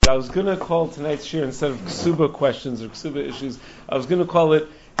I was going to call tonight's shir, instead of Kesubah questions or Kesubah issues, I was going to call it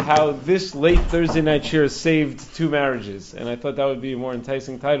how this late Thursday night shir saved two marriages. And I thought that would be a more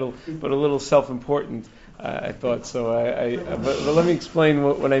enticing title, but a little self-important, I thought. So but let me explain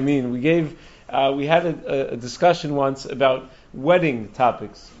what I mean. We had a discussion once about wedding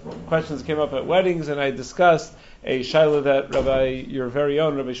topics. Questions came up at weddings, and I discussed a shiloh that your very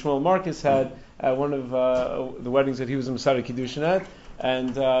own Rabbi Shmuel Marcus had at one of the weddings that he was a Masada Kiddushin at.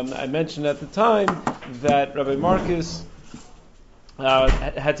 And I mentioned at the time that Rabbi Marcus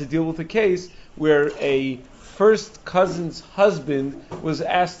had to deal with a case where a first cousin's husband was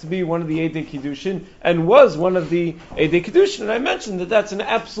asked to be one of the Eidei Kiddushin and was one of the Eidei Kiddushin. And I mentioned that that's an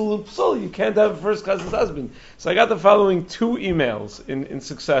absolute psul. You can't have a first cousin's husband. So I got the following two emails in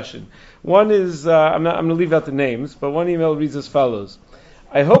succession. One is, I'm going to leave out the names, but one email reads as follows.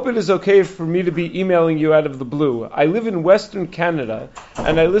 I hope it is okay for me to be emailing you out of the blue. I live in Western Canada,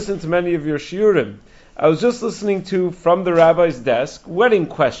 and I listen to many of your shiurim. I was just listening to From the Rabbi's Desk, wedding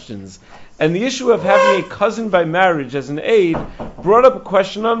questions, and the issue of having a cousin by marriage as an aide brought up a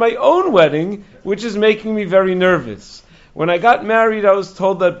question on my own wedding, which is making me very nervous. When I got married, I was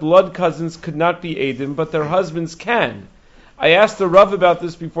told that blood cousins could not be aidim, but their husbands can. I asked the Rav about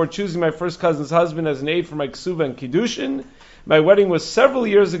this before choosing my first cousin's husband as an aide for my Kesubah and Kiddushin. My wedding was several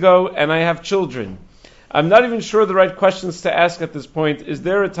years ago, and I have children. I'm not even sure the right questions to ask at this point. Is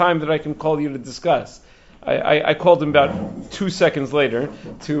there a time that I can call you to discuss? I called him about 2 seconds later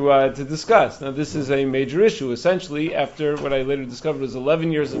to discuss. Now, this is a major issue. Essentially, after what I later discovered was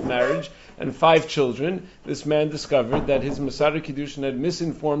 11 years of marriage and 5 children, this man discovered that his Masada Kiddushin had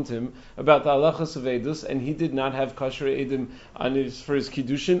misinformed him about the halachas of Eidus, and he did not have kosher Eidim for his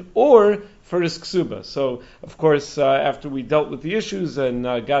Kiddushin or for his Kesubah. So, of course, after we dealt with the issues and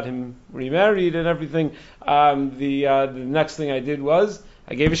got him remarried and everything, the next thing I did was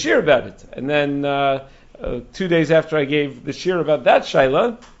I gave a shir about it. And then 2 days after I gave the shir about that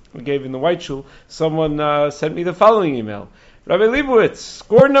shaila, I gave in the White Shul, someone sent me the following email. Rabbi Leibowitz,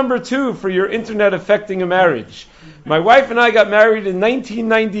 score number 2 for your internet affecting a marriage. My wife and I got married in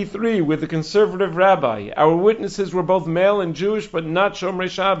 1993 with a conservative rabbi. Our witnesses were both male and Jewish, but not Shomrei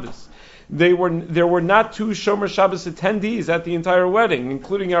Shabbos. There were not 2 Shomer Shabbos attendees at the entire wedding,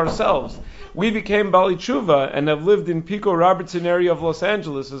 including ourselves. We became Bali Tshuva and have lived in Pico Robertson area of Los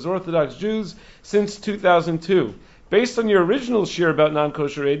Angeles as Orthodox Jews since 2002. Based on your original shir about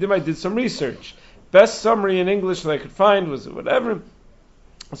non-kosher Eidim, I did some research. Best summary in English that I could find was whatever.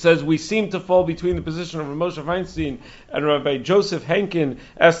 It says, we seem to fall between the position of Moshe Feinstein and Rabbi Joseph Henkin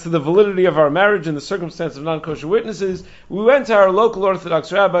as to the validity of our marriage and the circumstance of non-kosher witnesses. We went to our local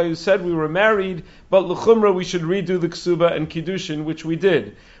Orthodox rabbi who said we were married, but l'chumra we should redo the Kesubah and Kiddushin, which we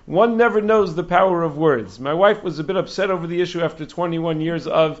did. One never knows the power of words. My wife was a bit upset over the issue after 21 years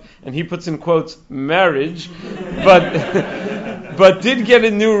of, and he puts in quotes, marriage, but did get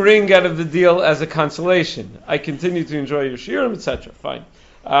a new ring out of the deal as a consolation. I continue to enjoy your shiurim, etc. Fine.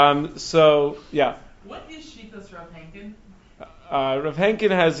 So, yeah. What is Shita's Rav Henkin? Rav Henkin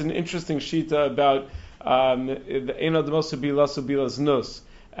has an interesting shita about the Eino Demosu Bila Subila's Nus.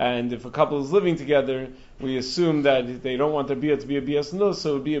 And if a couple is living together, we assume that they don't want their bia to be a bias nus,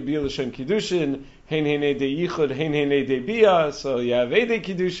 so it would be a bia l'shem kiddushin, hein hein eidei yichud, hein hein eidei bia. So you have eidei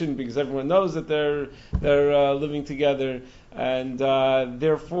kiddushin because everyone knows that they're living together, and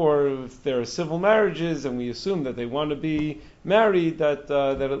therefore, if there are civil marriages, and we assume that they want to be married, that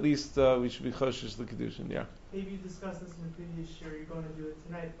at least we should be choshesh l'kiddushin. Yeah. Maybe you discussed this in the previous year. You're going to do it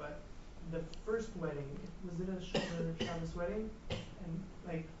tonight, but the first wedding, was it a Shomer Shabbos wedding?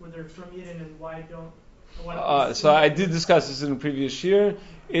 And were there from Yidden, and why don't? So I did discuss this in the previous year.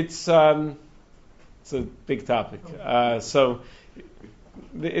 It's a big topic. So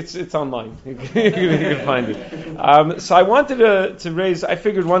it's online. You can find it. So I wanted to raise. I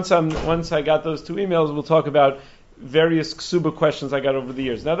figured once I got those 2 emails, we'll talk about various Kesubah questions I got over the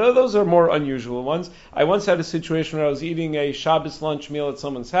years. Now, those are more unusual ones. I once had a situation where I was eating a Shabbos lunch meal at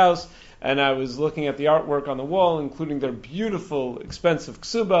someone's house, and I was looking at the artwork on the wall, including their beautiful, expensive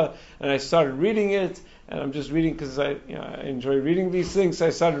Kesubah, and I started reading it, and I'm just reading because I enjoy reading these things, so I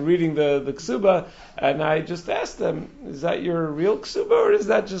started reading the Kesubah, and I just asked them, is that your real Kesubah, or is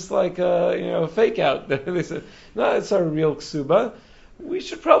that just like a fake out? They said, no, it's our real Kesubah. We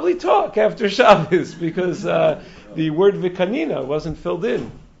should probably talk after Shabbos, because the word vikanina wasn't filled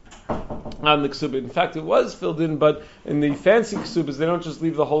in on the Kesubah. In fact, it was filled in, but in the fancy Kesubahs, they don't just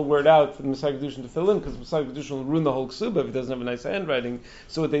leave the whole word out for the Masada Kiddushin to fill in, because Masada Kiddushin will ruin the whole Kesubah if it doesn't have a nice handwriting.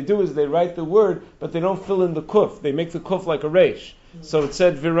 So what they do is they write the word, but they don't fill in the kuf. They make the kuf like a resh. So it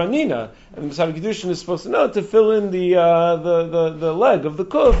said Viranina, and the Masada Kiddushin is supposed to know to fill in the leg of the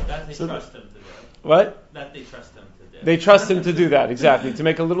kuf. That they trust him to do. What? That they trust him to do. They trust him to do that, exactly, to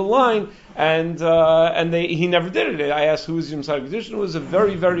make a little line, and he never did it. I asked who was Yom Sar Kedushin. It was a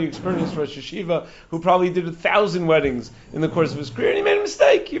very, very experienced Rosh Yeshiva who probably did 1,000 weddings in the course of his career, and he made a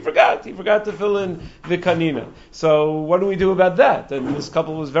mistake. He forgot to fill in the kanina. So what do we do about that? And this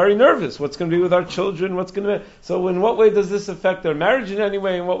couple was very nervous. What's going to be with our children? What's going to be? So in what way does this affect their marriage in any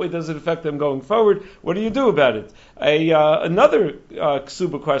way? In what way does it affect them going forward? What do you do about it? Another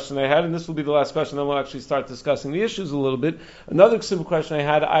Kesubah question I had, and this will be the last question, then we'll actually start discussing the issues a little bit. Another Kesubah question I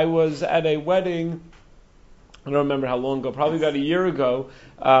had, I was at a wedding, I don't remember how long ago, probably about a year ago,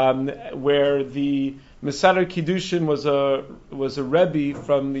 where the Mesader Kiddushin was a Rebbe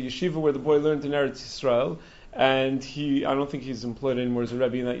from the yeshiva where the boy learned in Eretz Yisrael. And I don't think he's employed anymore as a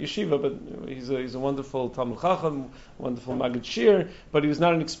Rebbe in that yeshiva, but he's a wonderful Talmud Chacham, wonderful Maggid Shir, but he was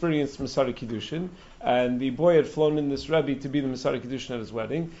not an experienced Mesader Kiddushin. And the boy had flown in this Rebbe to be the Mesader Kiddushin at his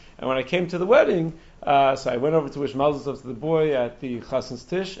wedding. And when I came to the wedding, so I went over to wish Mazel Tov to the boy at the Chassan's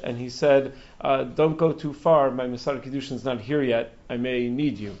Tish, and he said, don't go too far, my Mesader Kiddushin's not here yet, I may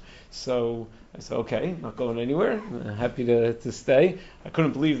need you. So I said, okay, not going anywhere. I'm happy to stay. I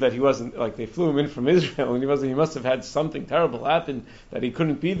couldn't believe that he wasn't, like they flew him in from Israel, and he must have had something terrible happen that he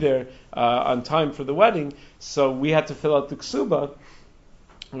couldn't be there on time for the wedding. So we had to fill out the Kesubah.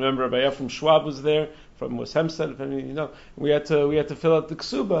 Remember, Rabbi Ephraim Schwab was there from West Hempstead, if any of you know. We had to fill out the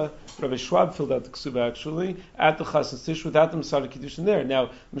Kesubah. Rabbi Schwab filled out the Kesubah actually at the Chassan's Tish without the Mesader Kiddushin there.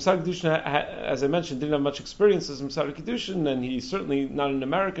 Now, Mesader Kiddushin, as I mentioned, didn't have much experience as Mesader Kiddushin, and he's certainly not in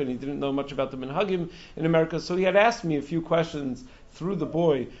America, and he didn't know much about the Minhagim in America. So he had asked me a few questions through the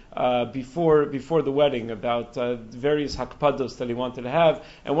boy before the wedding about various hakpados that he wanted to have.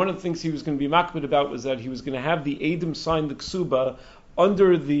 And one of the things he was going to be makbid about was that he was going to have the Eidim sign the Kesubah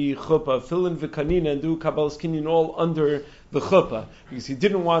under the chuppah, fill in v'kanina, and do Kabbalas Kinyan all under the chuppah, because he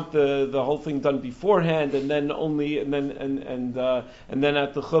didn't want the whole thing done beforehand, and then at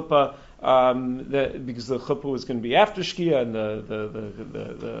the chuppah, because the chuppah was going to be after Shkia, and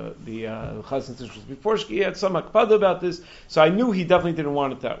the Chazon Tish was before Shkia. He had some akpada about this, so I knew he definitely didn't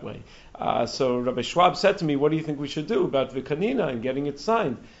want it that way. So Rabbi Schwab said to me, "What do you think we should do about v'kanina and getting it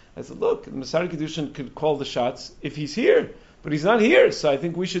signed?" I said, "Look, Mesader Kiddushin could call the shots if he's here." But he's not here, so I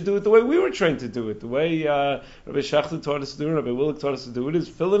think we should do it the way we were trained to do it. The way Rabbi Shechter taught us to do it, Rabbi Willick taught us to do it, is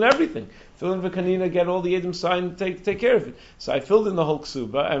fill in everything. Fill in v'kanina, get all the Edim signed, take care of it. So I filled in the whole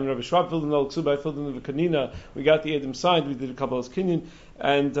Kesubah, and Rabbi Schwab filled in the whole Kesubah, I filled in the v'kanina, we got the Edim signed, we did a Kabbalas Kinyan,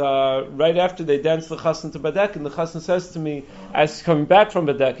 and right after they danced the Chassan to Badek, and the Chassan says to me, as he's coming back from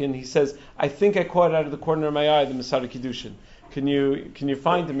Badek, and he says, I think I caught out of the corner of my eye the Mesader Kiddushin. Can you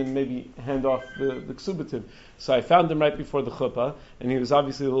find him and maybe hand off the Kesubah to him? So I found him right before the chuppah, and he was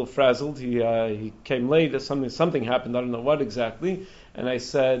obviously a little frazzled. He came late. Something happened. I don't know what exactly. And I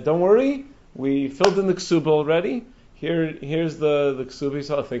said, "Don't worry, we filled in the Kesubah already. Here's the Kesubah." He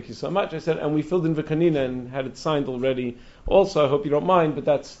said, "Oh, thank you so much." I said, "And we filled in v'kanina and had it signed already. Also, I hope you don't mind, but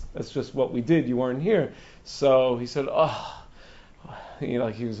that's just what we did. You weren't here." So he said, "Oh." He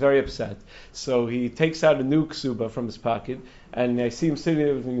was very upset. So he takes out a new Kesubah from his pocket, and I see him sitting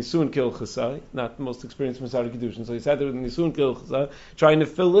there with the Nisun Kilchasa, not the most experienced Mesader Kiddushin. So he sat there with the Nisun Kilchasa, trying to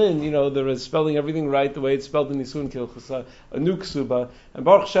fill in, the spelling everything right the way it's spelled in Nisun Kilchasa, a new Kesubah. And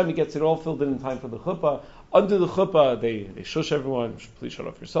Baruch Hashem, he gets it all filled in time for the chuppah. Under the chuppah, they shush everyone. Please shut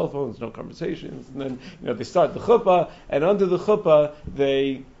off your cell phones. No conversations. And then they start the chuppah, and under the chuppah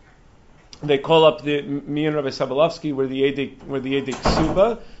they call up me and Rabbi Sabalovsky were the Eidik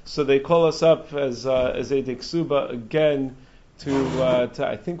Kesubah, so they call us up as Eidik Kesubah again to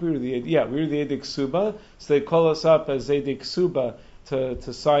I think we were the Eidik Kesubah, so they call us up as Eidik Kesubah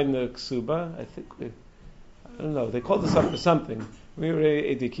to sign the Kesubah. I don't know, they called us up for something. We were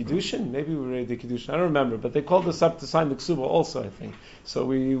Eidik Kiddushin, maybe we were Eidik Kiddushin, I don't remember, but they called us up to sign the Kesubah also, I think. So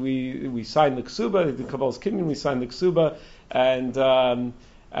we signed the Kesubah, the Kabbalas Kinyan, we signed the Kesubah, and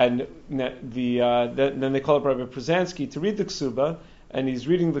then they call up Rabbi Przansky to read the Kesubah, and he's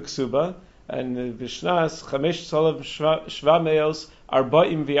reading the Kesubah, and Vishnas Chamesh Salav Shva Meos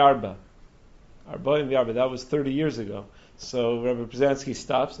Arba'im V'Arba. Arba'im V'Arba, that was 30 years ago. So Rabbi Przansky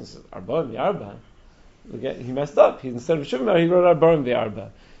stops and says, Arba'im V'Arba? He messed up. Instead of Shuvim, he wrote Arba'im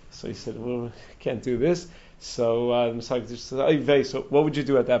V'Arba. So he said, well, can't do this. So Mesader Kiddushin says, so what would you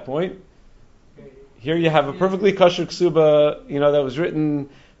do at that point? Here you have a perfectly kosher Kesubah, that was written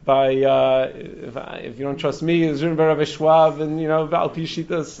by if you don't trust me, it's written by Rabbi Schwab and Val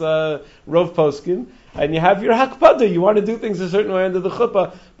Pishitas Rov Poskin, and you have your hakpada. You want to do things a certain way under the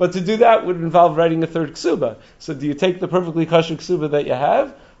chuppah, but to do that would involve writing a third ksubah. So do you take the perfectly kosher ksubah that you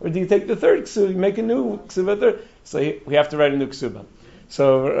have, or do you take the third ksubah, you make a new ksubah third? So we have to write a new ksubah.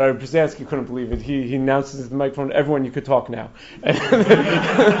 So Brzezinski couldn't believe it. He announces to the microphone, "Everyone, you could talk now."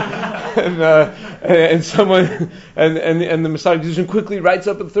 And someone and the Messiah Kedushin quickly writes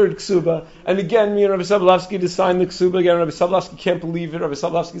up a third ksuba. And again, me and Rabbi Sablovsky to sign the ksuba again. Rabbi Sablovsky can't believe it. Rabbi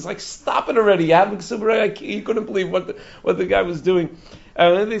Sablovsky's like, "Stop it already! You have the ksuba right." He couldn't believe what the guy was doing.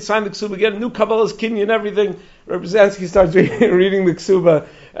 And then they signed the ksuba again, new Kabbalah's kinyan and everything. Rabbi Brzezinski starts reading the ksuba,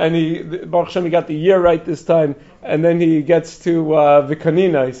 and Baruch Hashem, he got the year right this time. And then he gets to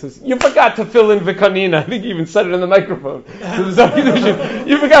Vikanina. He says, "You forgot to fill in Vikanina." I think he even said it in the microphone. So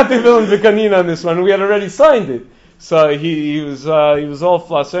you forgot to fill in Vikanina on this one. We had already signed it. So he was all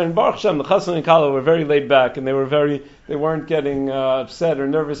flustered. And Baruch Hashem, the Chassan and Kala were very laid back, and they weren't getting upset or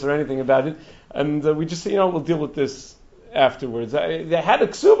nervous or anything about it. And we just said, we'll deal with this afterwards. They had a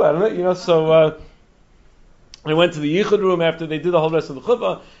ksuba, so I went to the yichud room after they did the whole rest of the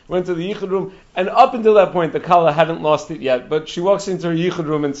chuppah. Went to the yichud room, and up until that point, the Kala hadn't lost it yet. But she walks into her yichud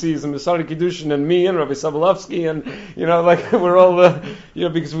room and sees the Masari Kiddushin and me and Rabbi Sabalovsky, and we're all,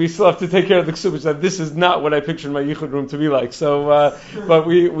 because we still have to take care of the ksubah. She said, "This is not what I pictured my yichud room to be like." So, but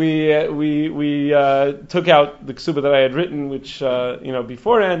we took out the ksubah that I had written, which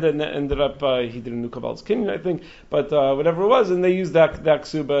beforehand, and ended up he did a new Kabbalah's kinyan, I think, but whatever it was, and they used that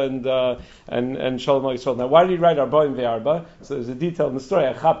ksubah and Shalom Yisrael. Now, why did he write Arba'im Ve'arba? So there's a detail in the story.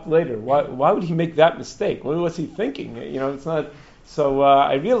 I chapped later. Why would he make that mistake? What was he thinking? It's not. So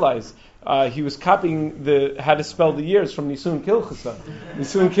I realized he was copying how to spell the years from Nisun Kilchasa.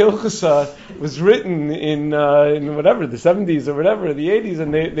 Nisun Kilchasa was written in whatever the 70s or whatever the 80s,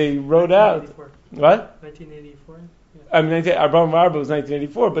 and they wrote out what 1984. I mean, Arba'im Ve'arba was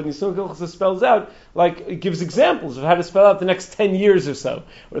 1984, but Nisun Kilchasa spells out it gives examples of how to spell out the next 10 years or so,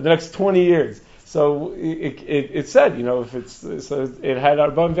 or the next 20 years. So it said, if it had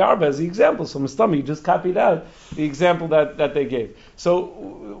Arba'im Ve'arba as the example. So Mustami just copied out the example that they gave. So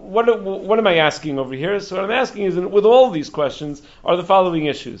what am I asking over here? So what I'm asking is, with all these questions, are the following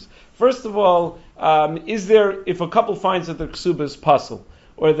issues. First of all, if a couple finds that their ksuba is puzzle,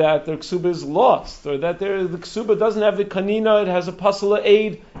 or that their ksuba is lost, or that the ksuba doesn't have the kanina, it has a pasala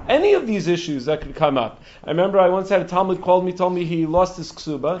aid, any of these issues that could come up. I remember I once had a Talmud told me he lost his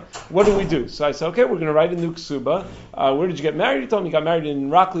ksuba. What do we do? So I said, okay, we're going to write a new ksuba. Where did you get married? He told me he got married in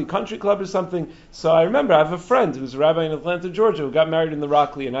Rockley Country Club or something. So I remember I have a friend who's a rabbi in Atlanta, Georgia, who got married in the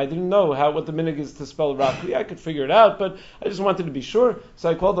Rockley, and I didn't know what the minhag is to spell Rockley. I could figure it out, but I just wanted to be sure. So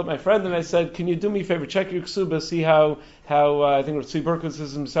I called up my friend and I said, can you do me a favor, check your ksuba, see how I think Tzvi Berkowitz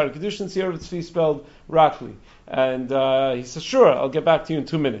is in Masar Kedushin, see how Tzvi spelled Rockley. And he said, sure, I'll get back to you in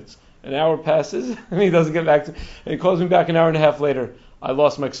 2 minutes. An hour passes, and he doesn't get back to me. And he calls me back an hour and a half later. I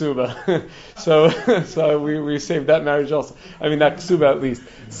lost my ksuba. so we saved that marriage also. I mean, that ksuba at least.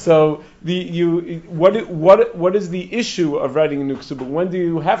 So what is the issue of writing a new ksuba? When do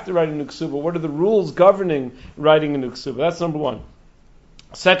you have to write a new ksuba? What are the rules governing writing a new ksuba? That's number one.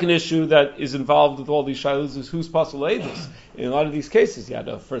 Second issue that is involved with all these shilas is who's pasul edus. In a lot of these cases, you had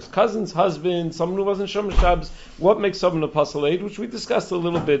a first cousin's husband, someone who wasn't shomer Shabbos. What makes someone a pasul ed, which we discussed a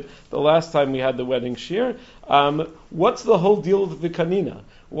little bit the last time we had the wedding shir. What's the whole deal with the kanina?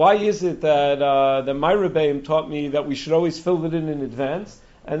 Why is it that my rebbeim taught me that we should always fill it in advance?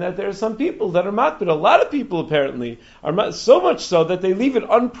 And that there are some people that are matbid. A lot of people apparently are so much so that they leave it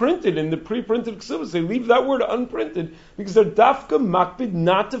unprinted in the pre-printed ksubas. They leave that word unprinted because they're dafka makbid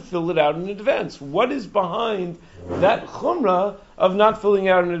not to fill it out in advance. What is behind that chumrah of not filling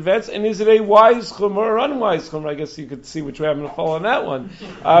out in advance? And is it a wise chumrah or unwise chumrah? I guess you could see which way I'm going to fall on that one.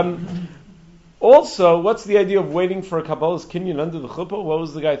 Also, what's the idea of waiting for a Kabbalah's kinyan under the chuppah? What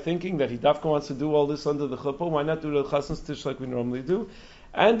was the guy thinking? That he dafka wants to do all this under the chuppah? Why not do the chassan stish like we normally do?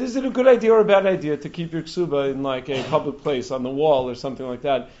 And is it a good idea or a bad idea to keep your ksuba in like a public place on the wall or something like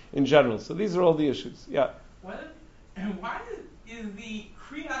that in general? So these are all the issues. Yeah. Why is the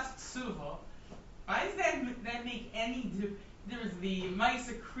kriyas ksuba? Why does that make any difference? There's the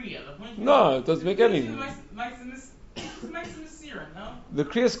Maisa Kriya. No, it doesn't make any. No? The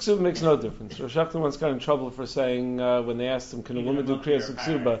kriyas ksuba makes no difference. Rosh Hashanah once got in trouble for saying when they asked him, "Can a woman do kriyas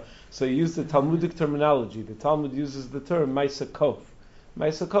ksuba?" So he used the Talmudic terminology. The Talmud uses the term Maisa Kof.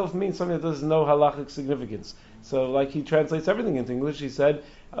 Maisa Kof means something that doesn't know halachic significance. So, like he translates everything into English, he said,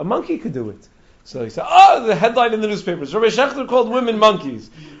 a monkey could do it. So he said, the headline in the newspapers, Rabbi Shechter called women monkeys.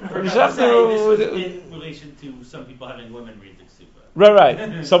 Rabbi Shechter in relation to some people having women read the Kesubah.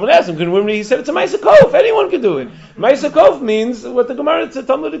 Right. Someone asked him, he said it's a Maisa Kov. Anyone can do it. Maisa Kov means what the Gemara, it's a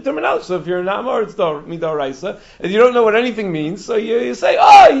Talmudic terminology. So if you're an Amor, it's Midoraisa. And you don't know what anything means, so you say,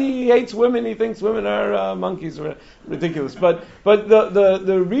 he hates women, he thinks women are monkeys, or ridiculous. But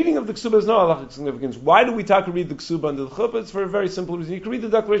the reading of the Kesubah has no halachic significance. Why do we talk to read the Kesubah under the Chuppah? It's for a very simple reason. You can read the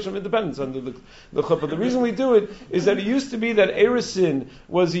Declaration of Independence under the Chuppah. The reason we do it is that it used to be that Erisin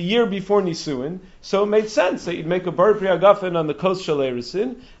was a year before Nisuin, so it made sense that you'd make a Bar Priyagafen on the coast Shal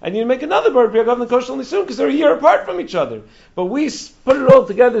Erisin, and you'd make another Bar Priyagafen on the coast Shal Nisuin, because they're a year apart from each other. But we put it all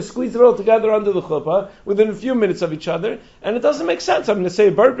together, squeeze it all together under the Chuppah, within a few minutes of each other, and it doesn't make sense. I'm going to say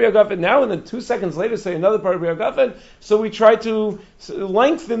a Bar Priyagafen now, and then 2 seconds later say another Bar Priyagafen, so we try to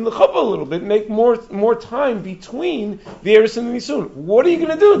lengthen the Chuppah a little bit, make more time between the Erisin and the Nisuin. What are you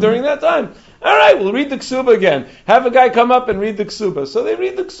going to do during that time? All right, we'll read the Kesubah again. Have a guy come up and read the Kesubah. So they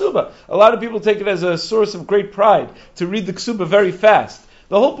read the Kesubah. A lot of people take it as a source of great pride to read the Kesubah very fast.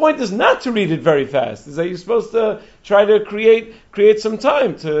 The whole point is not to read it very fast. Is that you're supposed to try to create some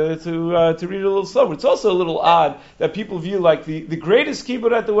time to read it a little slower. It's also a little odd that people view like the greatest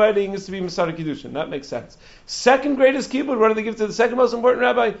kibbud at the wedding is to be Masar Kiddushin. That makes sense. Second greatest kibbud, what do they give to the second most important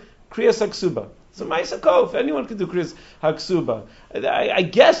rabbi? Kriyas HaKesubah. So Maisa Kov, anyone can do Kriyas HaKesubah. I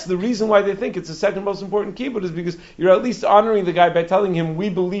guess the reason why they think it's the second most important kibbud is because you're at least honoring the guy by telling him, we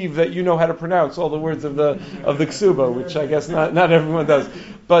believe that you know how to pronounce all the words of the Kesubah, which I guess not everyone does.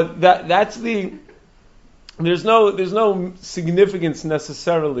 But that's there's no significance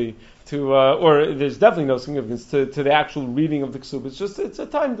necessarily to, or there's definitely no significance to the actual reading of the Kesubah. It's a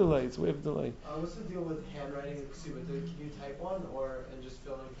time delay. It's a way of delay. What's the deal with handwriting the Kesubah? Can you type one and just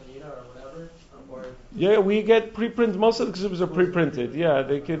fill in Panina or whatever? Yeah, we get preprint. Most of the Kesubahs are pre-printed. Yeah,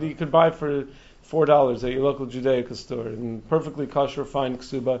 you could buy for $4 at your local Judaica store, and perfectly kosher, fine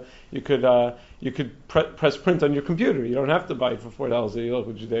Kesubah. You could press print on your computer. You don't have to buy it for $4 at your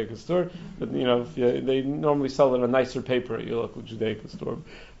local Judaica store. But they normally sell it on nicer paper at your local Judaica store.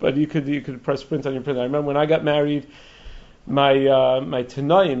 But you could press print on your printer. I remember when I got married, my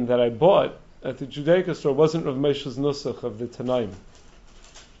Tanaim that I bought at the Judaica store wasn't Rav Moshe's nusach of the Tanaim.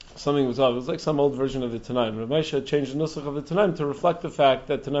 Something was off. It was like some old version of the Tanaim. Rav Moshe had changed the nusach of the Tanaim to reflect the fact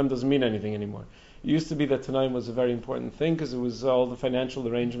that Tanaim doesn't mean anything anymore. It used to be that Tanaim was a very important thing because it was all the financial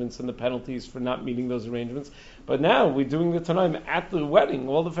arrangements and the penalties for not meeting those arrangements. But now we're doing the Tanaim at the wedding.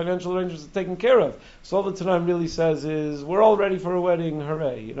 All the financial arrangements are taken care of. So all the Tanaim really says is, we're all ready for a wedding,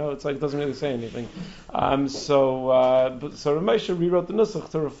 hooray. It's like it doesn't really say anything. So Rav Moshe rewrote the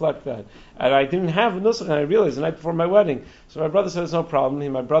nusach to reflect that. And I didn't have a nusach, and I realized the night before my wedding. So my brother said, it's no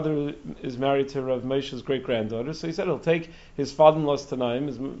problem. My brother is married to Rav Moshe's great-granddaughter. So he said he'll take his father-in-law's Tanaim,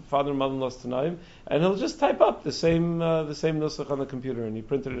 his father and mother-in-law's Tanaim, and he'll just type up the same nusach on the computer, and he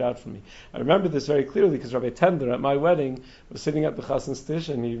printed it out for me. I remember this very clearly because Rabbi Tender at my wedding was sitting at the Chassan Stish,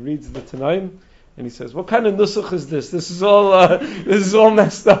 and he reads the Tanaim, and he says, "What kind of nusach is this? This is all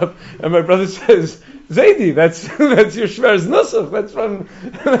messed up." And my brother says, "Zaidi, that's your Shver's nusach. That's from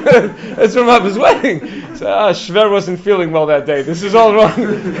Abba's wedding." So Shver wasn't feeling well that day. This is all wrong.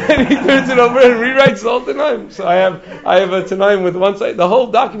 And he turns it over and rewrites the whole Tanaim. So I have a Tanaim with one side. The whole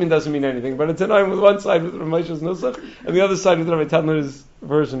document doesn't mean anything, but a Tanaim with one side with Rav Moshe's nusach, and the other side with Rabbi Tanner's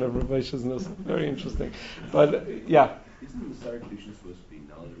version of Rav Moshe's nusach. Very interesting. But yeah. Isn't the Masar Kedushin supposed to be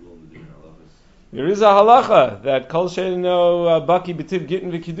knowledgeable in the different halachas? There is a halacha that kol she'eino baki b'tiv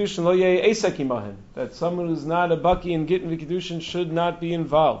gittin v'kiddushin lo yeh esek imahen. That someone who's not a baki in gittin v'kiddushin should not be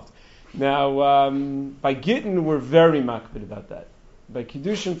involved. Now, by gittin, we're very makbid about that. By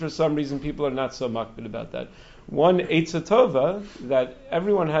kiddushin, for some reason, people are not so makbid about that. One Eitzah Tova, that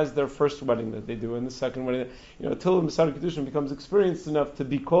everyone has their first wedding that they do, and the second wedding. Till the Masar Kiddushin becomes experienced enough to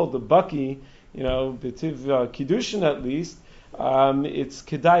be called a baki, b'tiv kiddushin at least, it's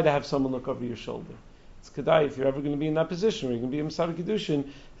kedai to have someone look over your shoulder. It's kedai, if you're ever going to be in that position, where you're going to be a Masar Kiddushin,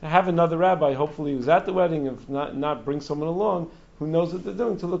 to have another rabbi, hopefully who's at the wedding, if not bring someone along who knows what they're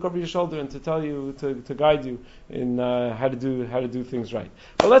doing, to look over your shoulder and to tell you, to guide you in how to do things right.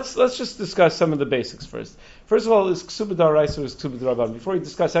 But let's just discuss some of the basics first. First of all, is Kesubah D'Oraisa or is Kesubah D'Rabbanan? Before you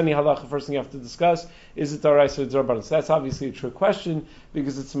discuss any halacha, first thing you have to discuss, is it D'Oraisa or D'Rabbanan? So that's obviously a trick question,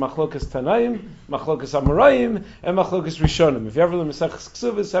 because it's Machlokas Tanaim, Machlokas Amoraim, and Machlokas Rishonim. If you ever learn Maseches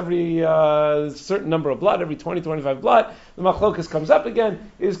Kesubos, every certain number of blot, every 20-25 blot, the Machlokas comes up again,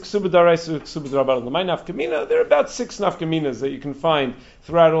 is Kesubah D'Oraisa or Kesubah D'Rabbanan? The my nafkamina, there are about 6 nafkaminas that you can find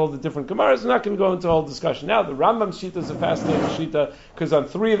throughout all the different Gemaras. We're not going to go into a whole discussion now. The Rambam Shita is a fascinating Shita, because on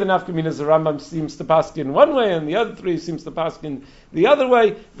 3 of the nafkaminas, the Rambam seems to paskin one way, and the other 3 seems to paskin the other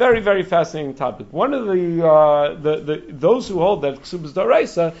way. Very, very fascinating topic. One of the those who hold that Kesubah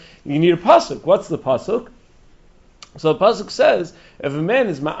D'Oraisa, you need a pasuk. What's the pasuk? So the pasuk says, if a man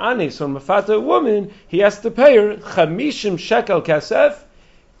is ma'anes or mafata a woman, he has to pay her 50 shekel kesef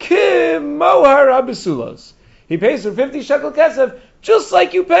kim mohar habisulos. He pays her 50 shekel kesef just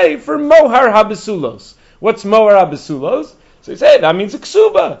like you pay for mohar habisulos. What's mohar habisulos? So he said that means a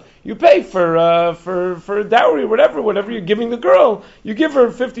kesubah. You pay for dowry, whatever you're giving the girl, you give her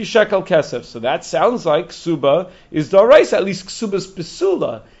 50 shekel kesef. So that sounds like kesubah is daraisa. At least kesubah's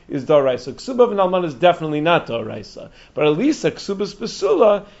pesula is daraisa. Kesubah of an alman is definitely not daraisa, but at least a kesubah's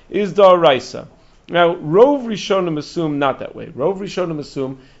pesula is daraisa. Now, Rov Rishonim assume not that way. Rov Rishonim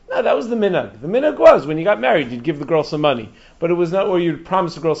assume no, that was the minhag. The minhag was when you got married, you'd give the girl some money, but it was not where you'd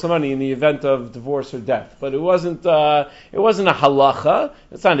promise the girl some money in the event of divorce or death. But it wasn't a halacha.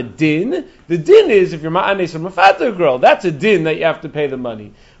 It's not a din. The din is if you're ma'anes or mafata girl, that's a din that you have to pay the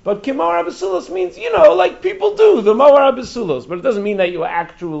money. But kimar abisulos means like people do the moar abisulos, but it doesn't mean that you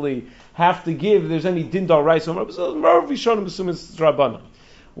actually have to give. There's any din dal rice or abisulos. Rov Rishonim assume it's rabbanan.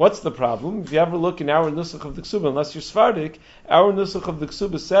 What's the problem? If you ever look in our nusach of the Kesubah, unless you're Sephardic, our nusach of the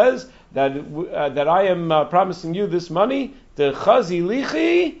Kesubah says that I am promising you this money, the chazi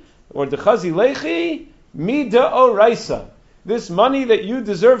lichi, or the chazi lechi, mida oraisa. This money that you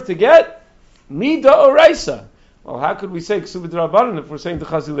deserve to get, mida oraisa. Well, how could we say Kesubah d'Rabbanan if we're saying the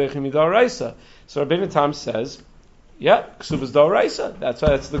chazi lechi mida oraisa? So Rabbeinu Tam says, yeah, Kesubah's d'oraisa.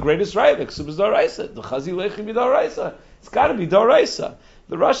 That's the greatest right. The Kesubah's d'oraisa. The chazi lechi mida oraisa. It's got to be d'oraisa.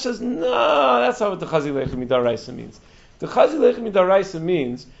 The Rosh says, no, that's not what the Chazi Lechem Midaraisa means. The Chazi Lechem Midaraisa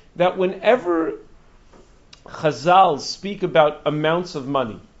means that whenever Chazal speak about amounts of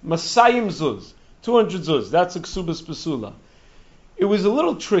money, Masayim Zuz, 200 Zuz, that's a Ksubas Pesula. It was a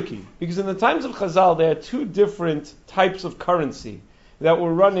little tricky, because in the times of Chazal, they had two different types of currency that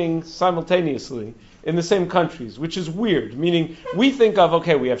were running simultaneously in the same countries, which is weird. Meaning, we think of,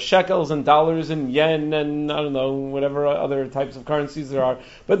 we have shekels and dollars and yen and, I don't know, whatever other types of currencies there are,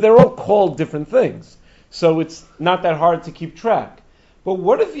 but they're all called different things. So it's not that hard to keep track. But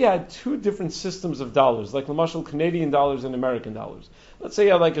what if you had two different systems of dollars, like Lamashal Canadian dollars and American dollars? Let's say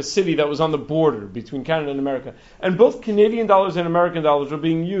you had like a city that was on the border between Canada and America, and both Canadian dollars and American dollars were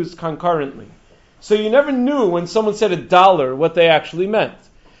being used concurrently. So you never knew when someone said a dollar what they actually meant.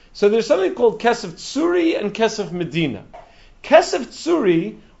 So there's something called Kesef Tsuri and Kesef Medina. Kesef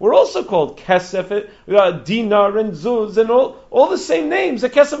Tsuri were also called Kesef, Dinar and Zuz and all the same names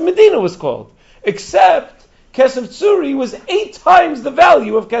that Kesef Medina was called. Except Kesef Tsuri was 8 times the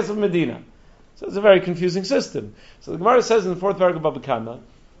value of Kesef Medina. So it's a very confusing system. So the Gemara says in the 4th paragraph of Baba Kama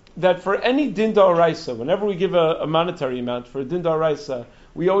that for any din da'oraisa, whenever we give a monetary amount for a din da'oraisa,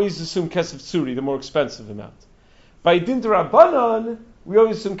 we always assume Kesef Tsuri, the more expensive amount. By din d'Rabbanan, we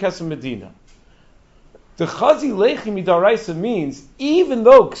always assume Kesef Medina. The Chazi Lechi Midaraisa means, even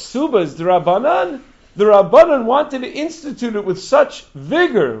though Kesubah is the Rabbanan wanted to institute it with such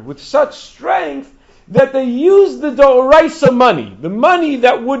vigor, with such strength, that they used the Doraisa money, the money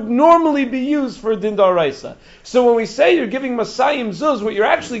that would normally be used for a Din Doraisa. So when we say you're giving Masayim Zuz, what you're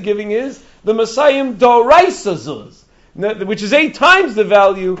actually giving is the Masayim Doraisa Zuz, which is 8 times the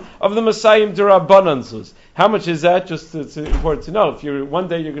value of the Masayim Durabanan Zuz. How much is that? Just it's important to know. If one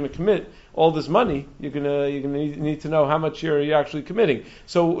day you're going to commit all this money, you're going to need to know how much you're actually committing.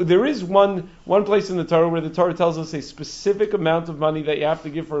 So there is one place in the Torah where the Torah tells us a specific amount of money that you have to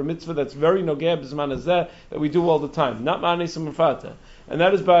give for a mitzvah that's very nogeh b'zman hazeh, that we do all the time, not ma'anes u'mafata, and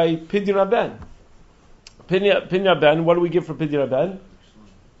that is by Pidyon Haben. Pidyon Haben. What do we give for Pidyon Haben?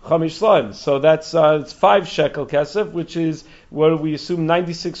 Chamish Slaim. So that's it's 5 shekel kesef, which is what we assume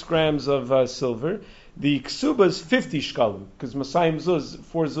 96 grams of silver. The Kesubah is 50 shkalim, because Masayim Zuz,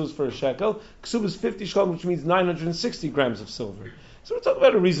 4 Zuz for a shekel. Kesubah is 50 shkalim, which means 960 grams of silver. So we're talking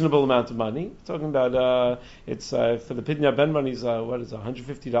about a reasonable amount of money. We're talking about, it's for the Pidyon Ben money is,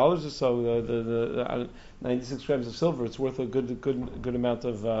 $150 or so, the 96 grams of silver, it's worth a good amount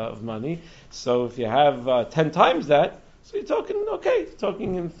of money. So if you have 10 times that, so you're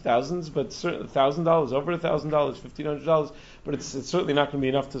talking in thousands, but certainly $1,000, over $1,000, $1,500, but it's certainly not going to be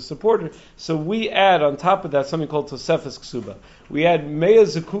enough to support it. So we add on top of that something called Tosefes Kesubah. We add Mea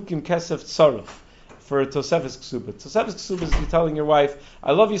Zekukim Kesef Tzaruf for Tosefes Kesubah. Tosefes Kesubah is you telling your wife,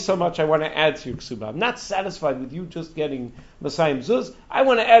 I love you so much, I want to add to your Kesubah. I'm not satisfied with you just getting Masayim Zuz, I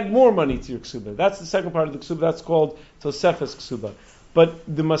want to add more money to your Kesubah. That's the second part of the Kesubah, that's called Tosefes Kesubah. But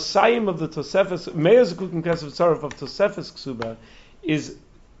the Masayim of the Tosefes, Mea Zekukim Kesef Tzaruf of Tosefes Kesubah is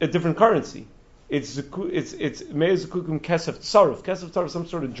a different currency. It's Mea Zekukim Kesef Tzaruf. Kesef Tzaruf is some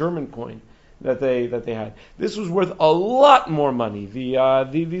sort of German coin that they had. This was worth a lot more money.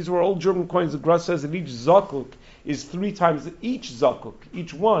 These were old German coins. The Grush says that each zakuk is 3 times, each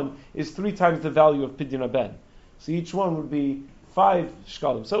one is 3 times the value of Pidyon Ben. So each one would be 5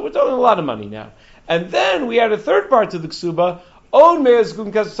 shkalim. So we're talking a lot of money now. And then we add a third part to the Kesubah, on me'ez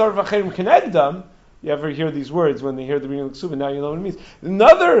kukim kesef tzaruf acherim kenegdam. You ever hear these words when they hear the reading of the Kesubah? Now you know what it means.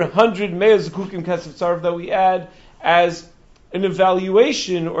 Another 100 me'ez kukim kesef tzaruf that we add as an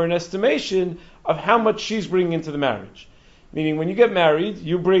evaluation or an estimation of how much she's bringing into the marriage. Meaning, when you get married,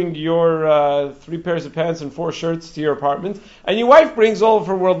 you bring your 3 pairs of pants and 4 shirts to your apartment, and your wife brings all of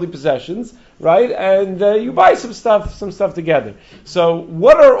her worldly possessions, right? And you buy some stuff together. So,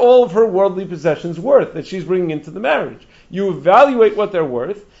 what are all of her worldly possessions worth that she's bringing into the marriage? You evaluate what they're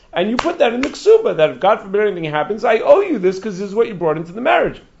worth, and you put that in the Kesubah, that if God forbid anything happens, I owe you this because this is what you brought into the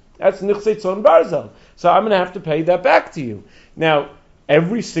marriage. That's nichsei tzon barzel. So I'm going to have to pay that back to you. Now,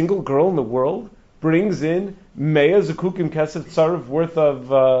 every single girl in the world brings in mea zekukim kesef tzaruf worth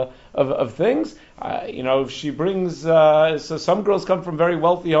of things. If she brings, so some girls come from very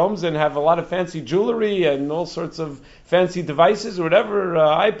wealtzy homes and have a lot of fancy jewelry and all sorts of fancy devices or whatever,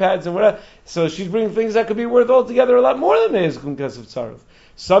 iPads and whatever. So she's bringing things that could be worth altogether a lot more than mea zekukim kesef tzaruf.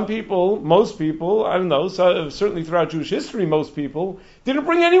 Some people, most people, I don't know, certainly throughout Jewish history, most people didn't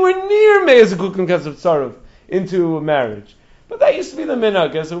bring anywhere near mea zekukim kesef tzaruf into a marriage. But that used to be the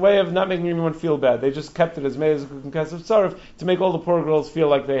minhag as a way of not making anyone feel bad. They just kept it as mea zekukim kesef tzaruf to make all the poor girls feel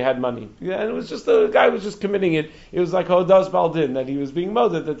like they had money. Yeah, and it was just the guy was just committing it. It was like hodas baldin, that he was being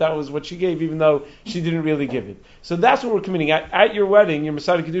moded, that was what she gave, even though she didn't really give it. So that's what we're committing at your wedding. Your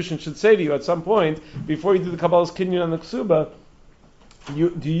Masada Kedushin should say to you at some point before you do the Kabbalah's Kinyan on the Kesubah,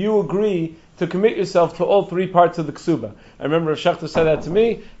 do you agree to commit yourself to all 3 parts of the Kesubah? I remember Rav Shachta said that to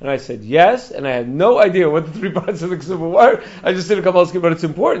me, and I said yes, and I had no idea what the 3 parts of the Kesubah were. I just did a Kabbalah's Kinyan, but it's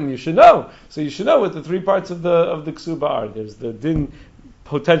important. You should know. So you should know what the 3 parts of the Kesubah are. There's the din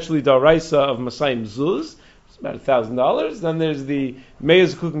potentially daraisa of Masayim Zuz, it's about $1,000. Then there's the mea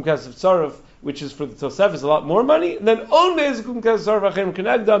zekukim kesef tzaruf, which is for the Tosefes, a lot more money. And then on mea zekukim kesef tzaruf acherim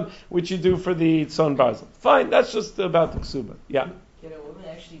kenegdam, which you do for the tzon barzel. Fine, that's just about the Kesubah. Yeah. Can a woman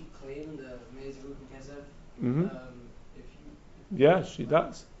actually claim the mea zekukim kesef? Mm-hmm. Yeah, she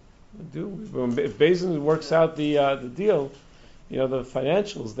does. I do. If Bezin works out the deal, the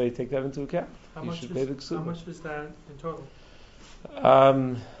financials, they take that into account. You should pay the Kesubah. How much was that in total?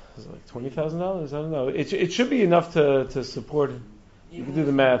 Is it like $20,000? I don't know. It should be enough to support. You can do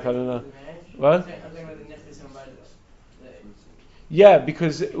the math. I don't know. What? Yeah,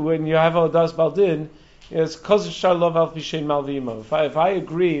 because when you have Odas Baldin, it's Kodesh Shtar Lov Al Pishein Malvimo. If I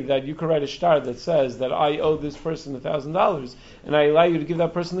agree that you could write a shtar that says that I owe this person $1,000, and I allow you to give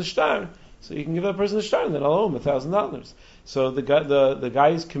that person the shtar, so you can give that person the shtar, and then I'll owe him $1,000. So the guy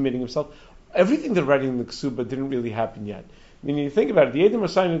is committing himself. Everything they're writing in the Kesubah didn't really happen yet. I mean, you think about it. The Edom are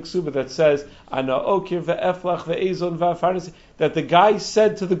signing a Kesubah that says, "Ana okir ve'eflach ve'ezon ve'afarnis," that the guy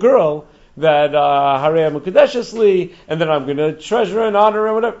said to the girl that Harei Mukadeshes li, and then I'm going to treasure her and honor her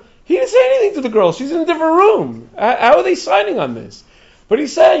and whatever. He didn't say anything to the girl. She's in a different room. How are they signing on this? But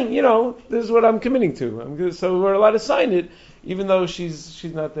he's saying, this is what I'm committing to. So we're allowed to sign it, even though she's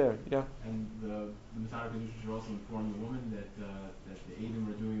not there. Yeah. And the Messiah should also inform the woman that the Edom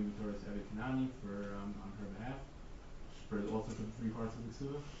are doing the Torah's Evet Kanani on her behalf, also for the 3 parts of the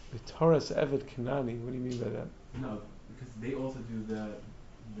Kesubah. The Torah's Evet Kanani. What do you mean by that? No, because they also do the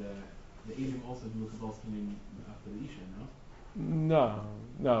Edom also do a Kabbalah's Kinyan after the Isha, no?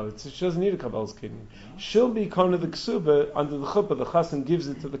 No. She doesn't need a Kabbalah's Kinyan. No? She'll be Kona the Kesubah under the Chuppah. The Chassan gives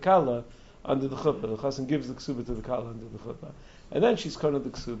it to the Kala under the Chuppah. The Chassan gives the Kesubah to the Kala under the Chuppah. And then she's Kona the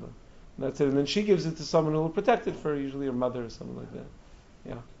Kesubah. And that's it. And then she gives it to someone who will protect it for her, usually her mother or something like that.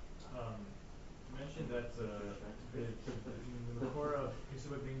 Yeah. You mentioned that the core of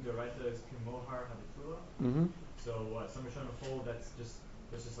Kesubah being the right is Kimohar Habitula. Mm-hmm. So some are trying to hold that's just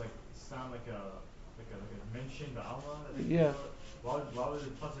like sound like a mention the Alma. Yeah. Why would the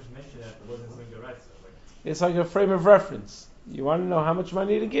pasuk mention that it wasn't something the right? It's like a frame of reference. You want to know how much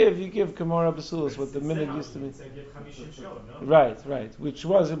money to give, you give Kamara Basulis, what the minute used to mean. Right. Which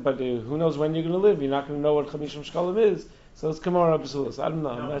wasn't, but who knows when you're going to live? You're not going to know what Chamishim Shkalim is. So it's Kamara Basulis. I don't know.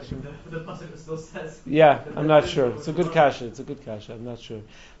 I'm not sure. The pasuk still says. Yeah, I'm not sure. It's a good kasha. I'm not sure.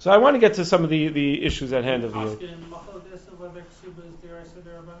 So I want to get to some of the issues at hand over here.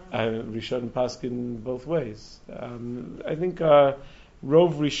 Rishon Paskin both ways. I think Rov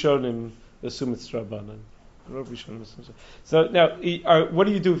Rishonim assume it's Rabbanan. So now, what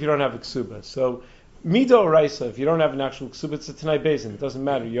do you do if you don't have a Kesubah? So, Mida Oraisa, if you don't have an actual Kesubah, it's a Tanai Bezin. It doesn't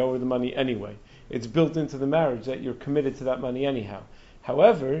matter. You owe her the money anyway. It's built into the marriage that you're committed to that money anyhow.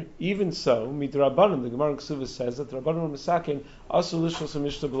 However, even so, Mida Rabbanan, the Gemara in Kesubah says that the Rabbanan Masakin, Asu Lishos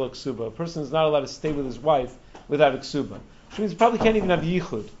Mishta B'lo Kesubah. A person is not allowed to stay with his wife without a Kesubah. Which means he probably can't even have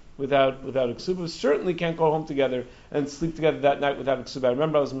Yichud without a Kesubah. Certainly can't go home together and sleep together that night without a Kesubah. I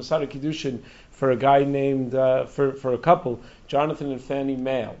remember I was Masada Kiddushin for a guy named, for a couple, Jonathan and Fanny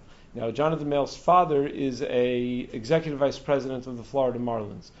Mail. Now, Jonathan Mail's father is a executive vice president of the Florida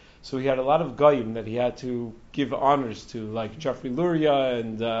Marlins. So he had a lot of goyim that he had to give honors to, like Jeffrey Luria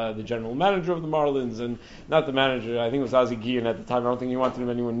and the general manager of the Marlins, and not the manager, I think it was Ozzie Guillen at the time. I don't think he wanted him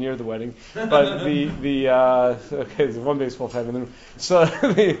anywhere near the wedding. But okay, there's one baseball fan in the room. So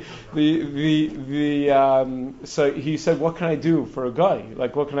so he said, "What can I do for a guy?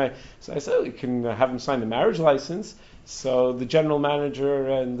 Like, what can I?" So I said, "You can have him sign the marriage license." So the general manager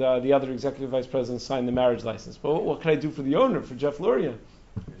and the other executive vice president signed the marriage license. But what can I do for the owner, for Jeff Luria?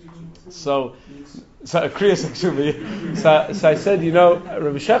 So I said, Rabbi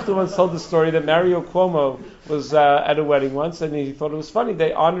Shechter once told the story that Mario Cuomo was at a wedding once, and he thought it was funny.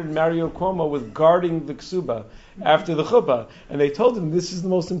 They honored Mario Cuomo with guarding the Kesubah after the chuppah, and they told him, this is the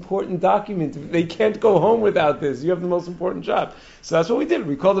most important document. They can't go home without this. You have the most important job. So that's what we did.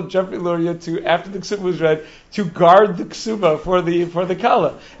 We called up Jeffrey Luria to, after the Kesubah was read, to guard the Kesubah for the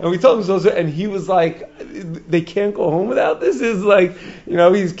Kala. And we told him, and he was like, they can't go home without this? Is like,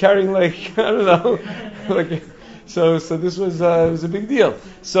 he's carrying like, I don't know, like, so this was, it was a big deal.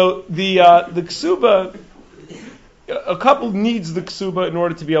 So the Kesubah, a couple needs the Kesubah in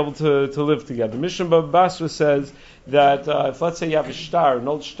order to be able to live together. Mishnah Baba Basra says that if, let's say, you have a shtar, an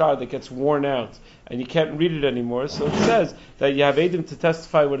old shtar that gets worn out, and you can't read it anymore, so it says that you have Eidim to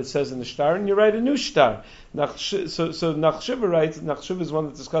testify what it says in the shtar, and you write a new shtar. So Nachshiva writes, Nachshiva is one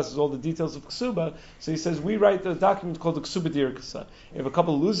that discusses all the details of Kesubah, so he says, we write a document called the Kesubah Dirkasa. If a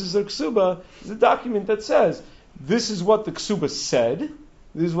couple loses their Kesubah, there's a document that says, this is what the Kesubah said,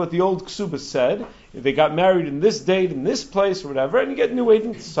 this is what the old Kesubah said. If they got married in this date, in this place, or whatever, and you get a new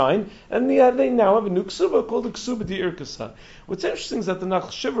agent to sign, and they now have a new Kesubah called the Kesubah D'Irkasa. What's interesting is that the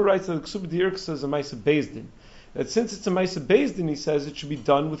Nachshiva writes that the Kesubah D'Irkasa is a Maisa Beis Din. That since it's a Maisa Beis Din, he says it should be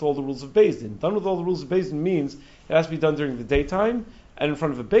done with all the rules of Beis Din. Done with all the rules of Beis Din means it has to be done during the daytime and in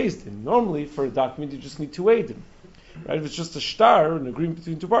front of a Beis Din. Normally, for a document, you just need two Eidim. Right? If it's just a shtar, an agreement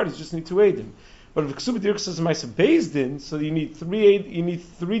between two parties, you just need two Eidim. But if Kesubah D'Irkasa is a Maisa Beis Din, so you need three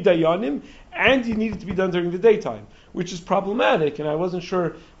dayanim, and you need it to be done during the daytime, which is problematic. And I wasn't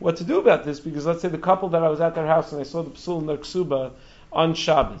sure what to do about this, because let's say the couple that I was at their house and I saw the psul in their Kesubah on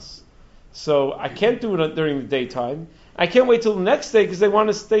Shabbos. So I can't do it during the daytime. I can't wait till the next day because they want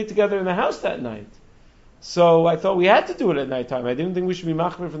to stay together in the house that night. So I thought we had to do it at nighttime. I didn't think we should be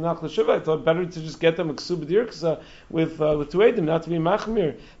machmir for Nachla Shiva. I thought better to just get them a Kesubah D'Irkasa with two Eidim, not to be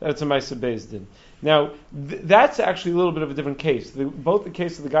machmir that it's a Maisa Beis Din. Now, that's actually a little bit of a different case. Both the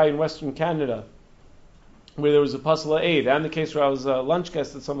case of the guy in Western Canada, where there was a pasala aid, and the case where I was a lunch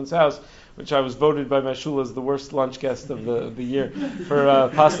guest at someone's house, which I was voted by my shul as the worst lunch guest of the year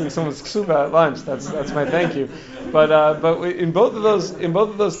for passing someone's Kesubah at lunch. That's my thank you. But in both of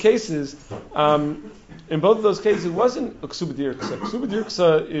those cases. In both of those cases, it wasn't a Kesubah D'Irkasa. Kesubah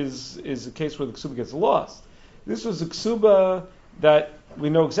D'Irkasa is a case where the Kesubah gets lost. This was a Kesubah that we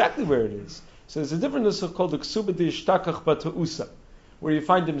know exactly where it is. So there's a different nusach called the Kesubah D'Ishtakach Bata'usa, where you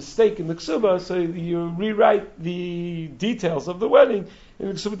find a mistake in the Kesubah, so you rewrite the details of the wedding in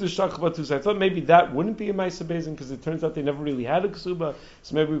the Kesubah D'Ishtakach Bata'usa. I thought maybe that wouldn't be a Maisa Beis Din because it turns out they never really had a Kesubah,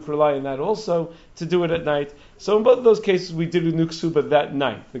 so maybe we could rely on that also to do it at night. So in both of those cases, we did a new Kesubah that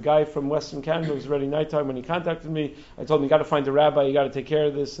night. The guy from Western Canada was already nighttime when he contacted me. I told him, you got to find a rabbi, you got to take care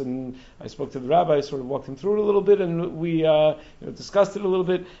of this, and I spoke to the rabbi, sort of walked him through it a little bit, and we discussed it a little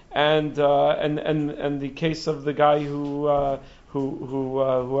bit, and the case of the guy who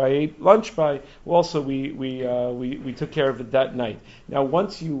I ate lunch by, also we took care of it that night. Now,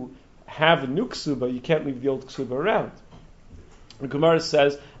 once you have a new Kesubah, you can't leave the old Kesubah around. The Gemara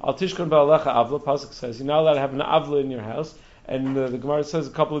says, Al Tishkon Ba'alecha Avla, Pasuk says, you're not allowed to have an Avla in your house. And the Gemara says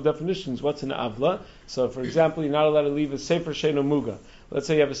a couple of definitions. What's an Avla? So, for example, you're not allowed to leave a Sefer Sheino Muga. Let's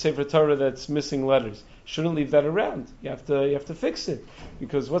say you have a Sefer Torah that's missing letters. Shouldn't leave that around. You have to fix it.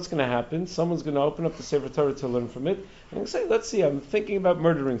 Because what's going to happen? Someone's going to open up the Sefer Torah to learn from it. And say, let's see, I'm thinking about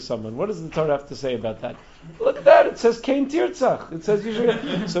murdering someone. What does the Torah have to say about that? Look at that. It says Kain Tirtzach. It says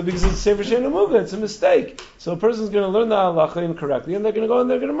usually. So because it's Sefer Sheino Muga, it's a mistake. So a person's going to learn the halacha incorrectly, and they're going to go and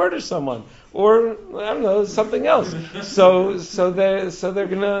they're going to murder someone, or I don't know, something else. So they're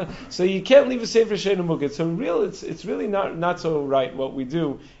going to. So you can't leave a Sefer Sheino Muga. It's really not so right what we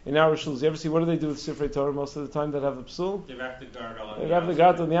do in our shuls. You ever see what do they do with Sefer Torah most of the time that have a psul? They wrap the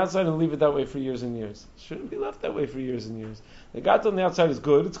garter on the outside and leave it that way for years and years. It shouldn't be left that way for years and years. The garter on the outside is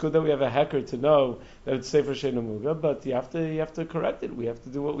good. It's good that we have a hacker to know that it's Sefer Sheinamuga, but you have to correct it. We have to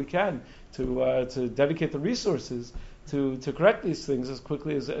do what we can to dedicate the resources to correct these things as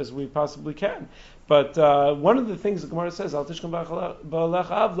quickly as we possibly can. But one of the things the Gemara says, Al Tishkan Ba'alech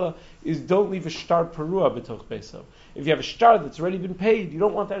Avla, is don't leave a shtar perua b'toch beso. If you have a shtar that's already been paid, you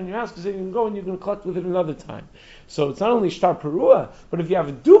don't want that in your house because then you can go and you're going to collect with it another time. So it's not only shtar perua, but if you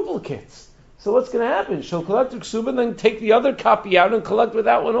have duplicates, so what's going to happen? She'll collect the ksuba and then take the other copy out and collect with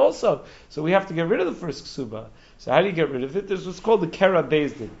that one also. So we have to get rid of the first ksuba. So how do you get rid of it? There's what's called the kera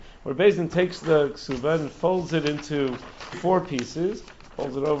bezdin, where bezdin takes the ksuba and folds it into 4 pieces,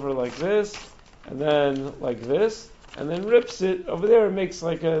 folds it over like this, and then like this, and then rips it over there. It makes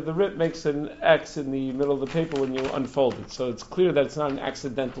the rip makes an X in the middle of the paper when you unfold it. So it's clear that it's not an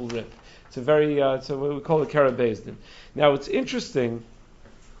accidental rip. It's a very it's what we call a kera bezdin. Now it's interesting.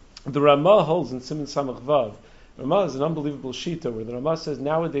 The Ramah holds in Siman Samach Vav. Ramah is an unbelievable shita where the Ramah says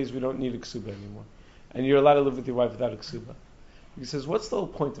nowadays we don't need a ksuba anymore, and you're allowed to live with your wife without a ksuba. He says, what's the whole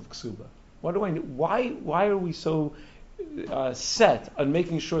point of ksuba? What do I need? Why are we so set on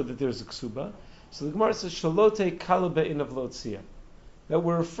making sure that there's a ksuba? So the Gemara says shalote kala be'in avlotzia, that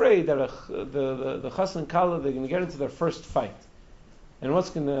we're afraid that the chas and kala, they're going to get into their first fight. And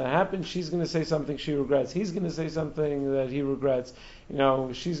what's going to happen? She's going to say something she regrets. He's going to say something that he regrets.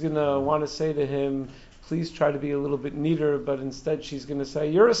 She's going to want to say to him, please try to be a little bit neater, but instead she's going to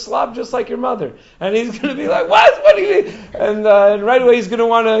say, you're a slob just like your mother. And he's going to be like, what do you mean? And right away he's going to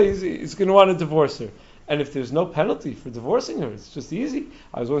want to divorce her. And if there's no penalty for divorcing her, it's just easy.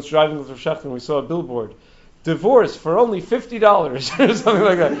 I was once driving with Rav Shach and we saw a billboard, divorce for only $50 or something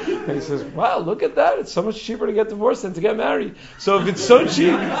like that. And he says, wow, look at that. It's so much cheaper to get divorced than to get married. So if it's so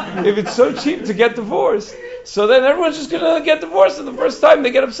cheap to get divorced, so then everyone's just going to get divorced the first time they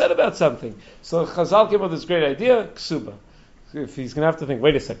get upset about something. So Chazal came up with this great idea, Kesubah. If he's going to have to think,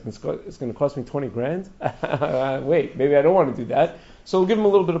 wait a second, it's going to cost me $20,000? Wait, maybe I don't want to do that. So we'll give him a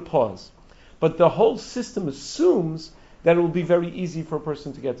little bit of pause. But the whole system assumes that it will be very easy for a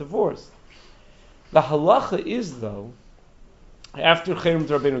person to get divorced. The halacha is, though, after Cherem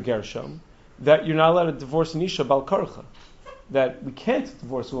D'Rabbeinu Gershom, that you're not allowed to divorce an isha bal karcha, that we can't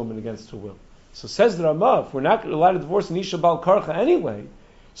divorce a woman against her will. So says the Ramah, if we're not allowed to divorce an isha bal karcha anyway,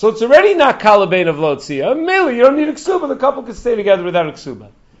 so it's already not kalabein of lotzia. Mainly, you don't need a ksuba. The couple can stay together without a ksuba.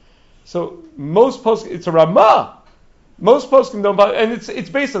 So most post, it's a Ramah. Most poskim don't, and it's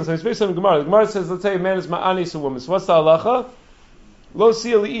based on something. It's based on the Gemara. The Gemara says, let's say a man is ma'anis a woman. So what's the halacha? Lo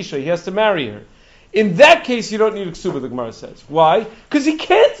siya li isha. He has to marry her. In that case, you don't need a ksuba, the Gemara says. Why? Because he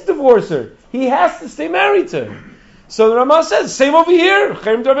can't divorce her. He has to stay married to her. So the Ramah says, same over here.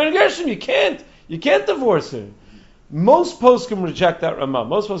 You can't divorce her. Most poskim reject that Ramah.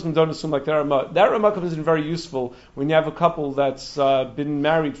 Most poskim don't assume like that Ramah. That Ramah comes in very useful when you have a couple that's been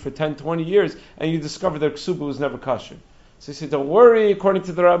married for 10, 20 years and you discover their ksuba was never kosher. So you say, don't worry, according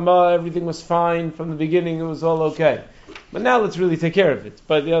to the Ramah, everything was fine from the beginning, it was all okay. But now let's really take care of it.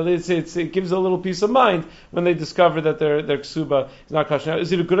 But it gives a little peace of mind when they discover that their ksuba is not kosher. Now,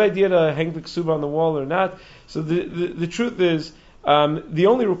 is it a good idea to hang the ksuba on the wall or not? So the truth is, the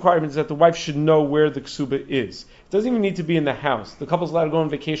only requirement is that the wife should know where the ksuba is. It doesn't even need to be in the house. The couple's allowed to go on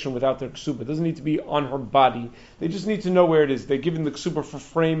vacation without their ksuba. It doesn't need to be on her body. They just need to know where it is. They're given the ksuba for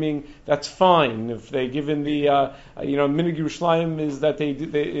framing. That's fine. If they're given the, minig Yerushalayim is that they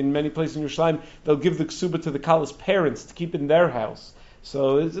in many places in Yerushalayim, they'll give the ksuba to the kala's parents to keep it in their house.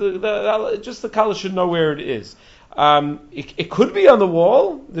 So just the kala should know where it is. It could be on the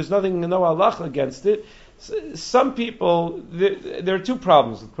wall. There's nothing, no halacha against it. Some people, there are 2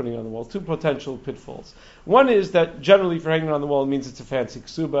 problems with putting it on the wall, 2 potential pitfalls. One is that generally for hanging it on the wall it means it's a fancy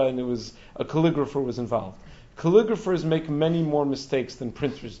ksuba and a calligrapher was involved. Calligraphers make many more mistakes than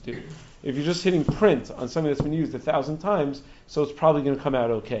printers do. If you're just hitting print on something that's been used 1,000 times, so it's probably going to come out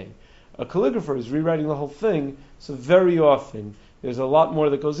okay. A calligrapher is rewriting the whole thing, so very often there's a lot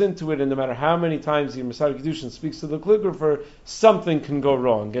more that goes into it, and no matter how many times the Masad Kedushin speaks to the calligrapher, something can go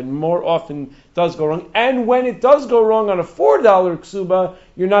wrong, and more often does go wrong. And when it does go wrong on a $4 ksuba,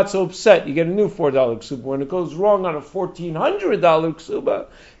 you're not so upset. You get a new $4 ksuba. When it goes wrong on a $1,400 ksuba,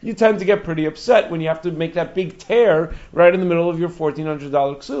 you tend to get pretty upset when you have to make that big tear right in the middle of your $1,400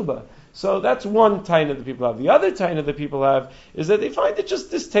 ksuba. So that's one taina that people have. The other taina that people have is that they find it just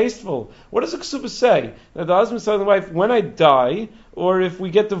distasteful. What does a ksuba say? That the husband says to the wife, when I die, or if we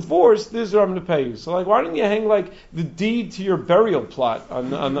get divorced, this is what I'm going to pay you. So why don't you hang the deed to your burial plot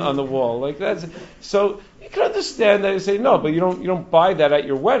on the wall? So can understand that you say no, but you don't buy that at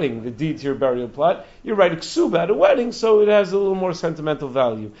your wedding, the deed to your burial plot. You write a Kesubah at a wedding, so it has a little more sentimental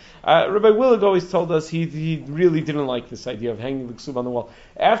value. Rabbi Willig always told us he really didn't like this idea of hanging the Kesubah on the wall.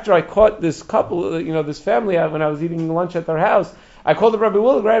 After I caught this couple, this family out when I was eating lunch at their house, I called the Rabbi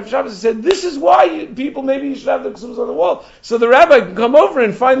Willig right after Shabbos and said, "This is why you should have the Kesubahs on the wall, so the rabbi can come over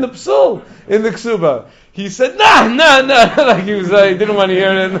and find the psul in the Kesubah." He said, "Nah," like he didn't want to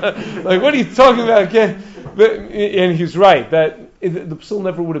hear it. Like, what are you talking about again? And he's right that the psul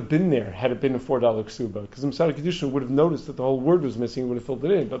never would have been there had it been a $4 Kesubah, because the Masada Kedushin would have noticed that the whole word was missing and would have filled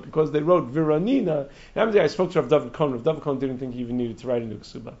it in. But because they wrote Viranina, and I spoke to Rav David Cohn. Rav David Cohn didn't think he even needed to write a new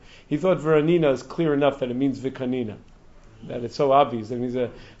Kesubah. He thought Viranina is clear enough that it means Vikanina. That it's so obvious. That means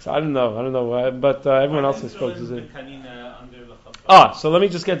so I don't know. But everyone else I spoke to said. So let me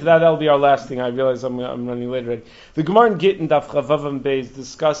just get to that. That'll be our last thing. I realize I'm running late already. The Gemara in Gittin Daf Chavav and Beis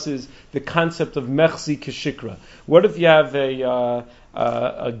discusses the concept of mechzi keshikra. What if you have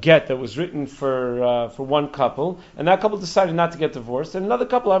a get that was written for one couple, and that couple decided not to get divorced, and another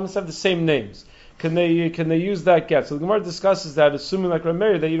couple happens to have the same names? Can they use that get? So the Gemara discusses that, assuming like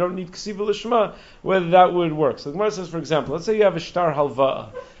Rameir that you don't need Kesubah Lishma, whether that would work. So the Gemara says, for example, let's say you have a shtar halva'a,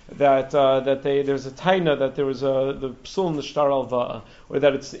 that there's a taina that there was the psul in the shtar halva'a, or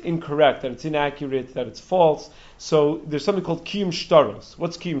that it's incorrect, that it's inaccurate, that it's false. So there's something called kiyum shtaros.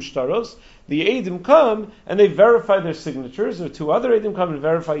 What's kiyum shtaros? The Eidim come and they verify their signatures, or two other Eidim come and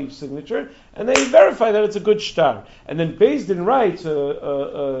verify each signature, and they verify that it's a good shtar. And then Beis Din writes a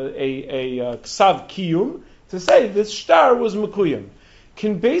ksav kiyum to say this shtar was mekuyim.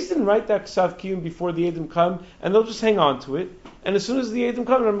 Can Beis Din write that ksav kiyum before the Eidim come, and they'll just hang on to it, and as soon as the Eidim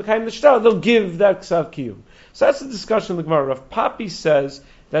come and mekayim the shtar, they'll give that ksav kiyum. So that's the discussion in the Gemara. Rav Papi says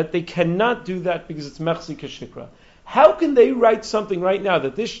that they cannot do that because it's mechzi keshikra. How can they write something right now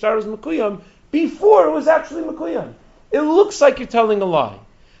that this shtar is mekuyam before it was actually mekuyam? It looks like you're telling a lie.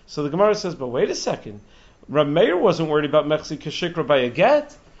 So the Gemara says, but wait a second. Rav Meir wasn't worried about mechzi keshikra by a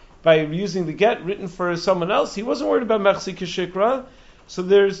get, by using the get written for someone else. He wasn't worried about mechzi keshikra. So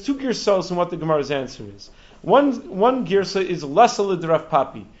there's two girsos in what the Gemara's answer is. One girsa is lesa l'drav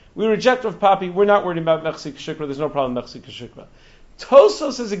papi. We reject Rav Papi. We're not worried about mechzi keshikra. There's no problem with mechzi keshikra.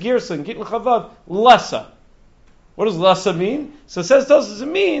 Tosos is a girsa in Gittin Chavav lesa. What does lasa mean? So it says Tosos, it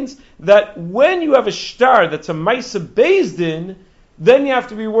means that when you have a shtar that's a maisa beis din, then you have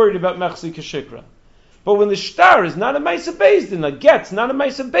to be worried about mechzi keshikra. But when the shtar is not a maisa beis din, a get's not a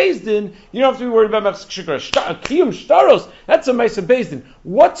maisa beis din, you don't have to be worried about mechzi keshikra. A kiyum shtaros, that's a maisa beis din.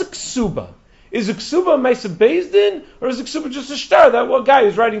 What's a Kesubah? Is a Kesubah a maisa beis din, or is a Kesubah just a shtar that one guy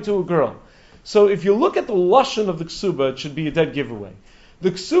is writing to a girl? So if you look at the lashon of the Kesubah, it should be a dead giveaway.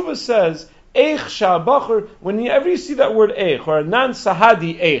 The Kesubah says, Eich sha'abachar, whenever you see that word eich, or a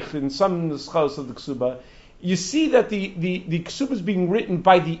non-sahadi eich, in some nuschos of the Kesubah, you see that the Kesubah is being written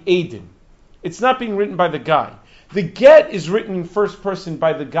by the Eidim. It's not being written by the guy. The get is written in first person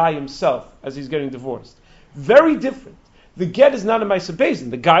by the guy himself, as he's getting divorced. Very different. The get is not a Maisa Beis Din.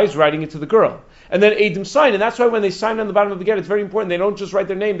 The guy is writing it to the girl. And then Eidim sign, and that's why when they sign on the bottom of the get, it's very important. They don't just write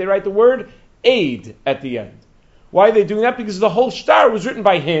their name, they write the word aid at the end. Why are they doing that? Because the whole shtar was written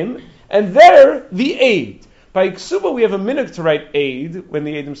by him, and they're the aid. By Kesubah, we have a minute to write aid when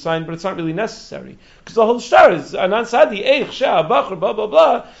the Eidim sign, but it's not really necessary because the whole shtar is anan sadi eich shah bachar blah blah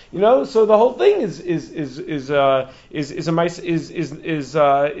blah. So the whole thing is a Maisa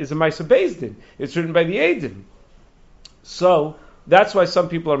Beis Din. It's written by the Eidim. So that's why some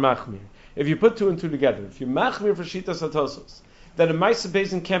people are machmir. If you put two and two together, if you machmir for shitas hatosos, that a Maisa Beis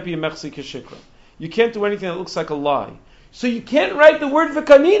Din can't be a mechzi keshikra. You can't do anything that looks like a lie. So you can't write the word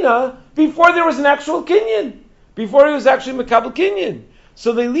v'kanina before there was an actual kinyan, before it was actually mekabel kinyan.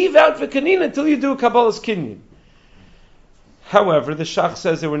 So they leave out v'kanina until you do a kabbalah's kinyan. However, the Shach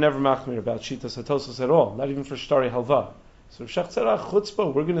says they were never machmir about shitas hatosos at all, not even for shtari halva. So Shach said,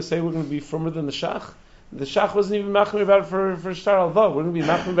 chutzpah, we're going to say we're going to be firmer than the Shach. The Shach wasn't even machmir about it for shtar halva. We're going to be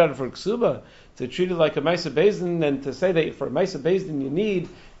machmir about it for Kesubah, to treat it like a Maisa Beis Din, and to say that for a Maisa Beis Din you need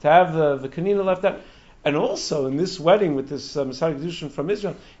to have the kanina left out. And also in this wedding with this Masada Kedushin from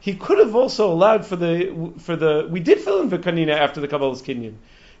Israel, he could have also allowed for the we did fill in the kanina after the Kabbalah's Kinyan.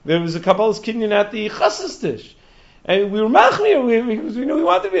 There was a Kabbalah's Kinyan at the Chassa's dish. And we were machmir because we knew he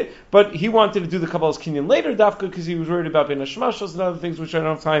wanted to be, but he wanted to do the Kabbalah's Kinyan later, dafka, because he was worried about being hashmashos and other things which I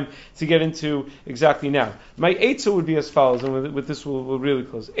don't have time to get into exactly now. My eitzah would be as follows, and with this we'll really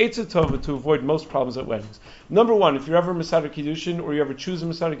close. Eitzah tova, to avoid most problems at weddings. Number one, if you're ever Masada Kiddushin or you ever choose a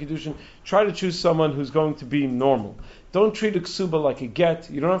Masada Kiddushin, try to choose someone who's going to be normal. Don't treat a ksuba like a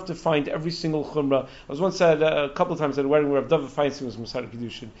get. You don't have to find every single chumrah. I was once at a couple of times at a wedding where David Feinstein was Masada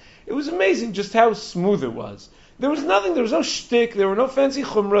Kiddushin. It was amazing just how smooth it was. There was nothing. There was no shtick. There were no fancy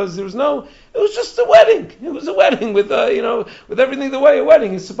chumras. It was just a wedding. It was a wedding with with everything the way a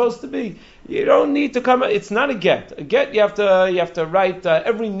wedding is supposed to be. You don't need to come. It's not a get. A get you have to write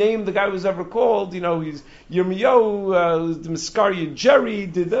every name the guy was ever called. He's Yirmiyahu, Miskaria, Jerry,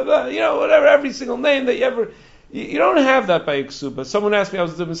 whatever. Every single name that you ever. You don't have that by a ksuba. Someone asked me, I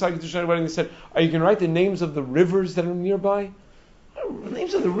was at the Masada Kiddushin wedding. They said, "Are you going to write the names of the rivers that are nearby?"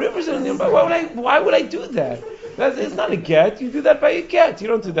 Names of the rivers that are nearby. Why would I do that? It's not a get. You do that by a get. You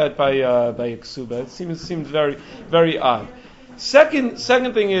don't do that by a ksuba. It seems very, very odd. Second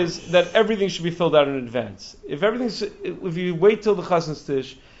thing is that everything should be filled out in advance. If you wait till the chassan's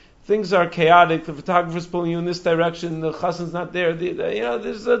tish, things are chaotic. The photographer's pulling you in this direction. The chassan's not there.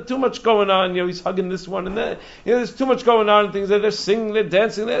 There's too much going on. He's hugging this one and that. There's too much going on. Things that they're singing, they're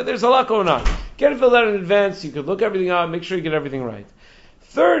dancing. There's a lot going on. Get it filled out in advance. You could look everything out. Make sure you get everything right.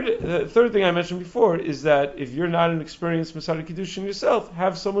 Third thing I mentioned before is that if you're not an experienced Masada Kiddushin yourself,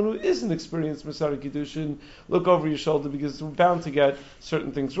 have someone who is an experienced Masada Kiddushin look over your shoulder, because we're bound to get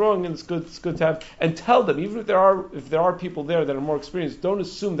certain things wrong, and it's good to have, and tell them, even if there are people there that are more experienced, don't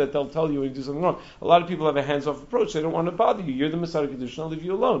assume that they'll tell you when you do something wrong. A lot of people have a hands-off approach. They don't want to bother you. You're the Masada Kiddushin, I'll leave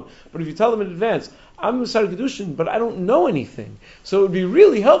you alone. But if you tell them in advance, I'm a Masada Kiddushin, but I don't know anything. So it would be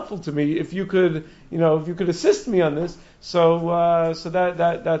really helpful to me if you could assist me on this. So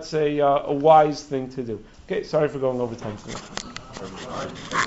that's a wise thing to do. Okay, sorry for going over time tonight.